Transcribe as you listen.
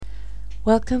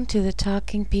Welcome to the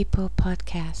Talking People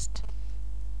podcast.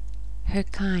 Her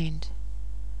Kind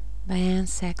by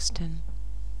Sexton.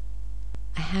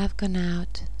 I have gone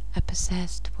out, a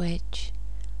possessed witch,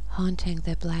 haunting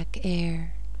the black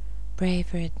air,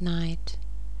 braver at night.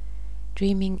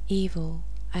 Dreaming evil,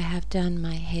 I have done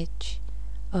my hitch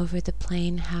over the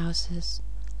plain houses,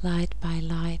 light by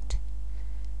light.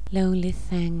 Lonely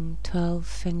thing,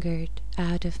 12-fingered,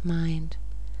 out of mind.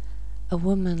 A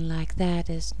woman like that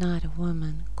is not a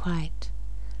woman, quite.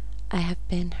 I have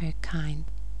been her kind.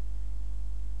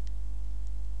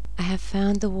 I have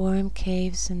found the warm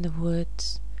caves in the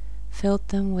woods, filled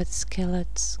them with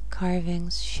skillets,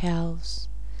 carvings, shelves,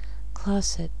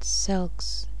 closets,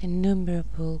 silks,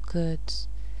 innumerable goods,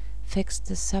 fixed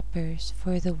the suppers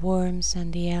for the worms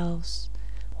and the elves,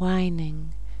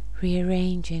 whining,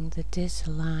 rearranging the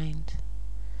disaligned.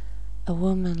 A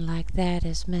woman like that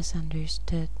is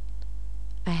misunderstood.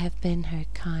 I have been her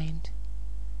kind.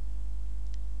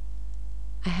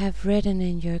 I have ridden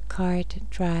in your cart,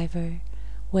 driver,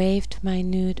 waved my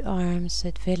nude arms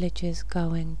at villages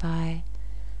going by,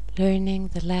 learning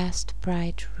the last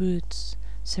bright roots,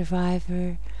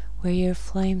 survivor, where your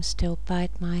flames still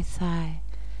bite my thigh,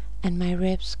 and my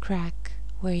ribs crack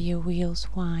where your wheels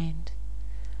wind.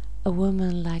 A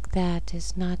woman like that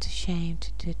is not ashamed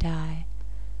to die.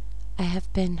 I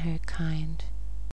have been her kind.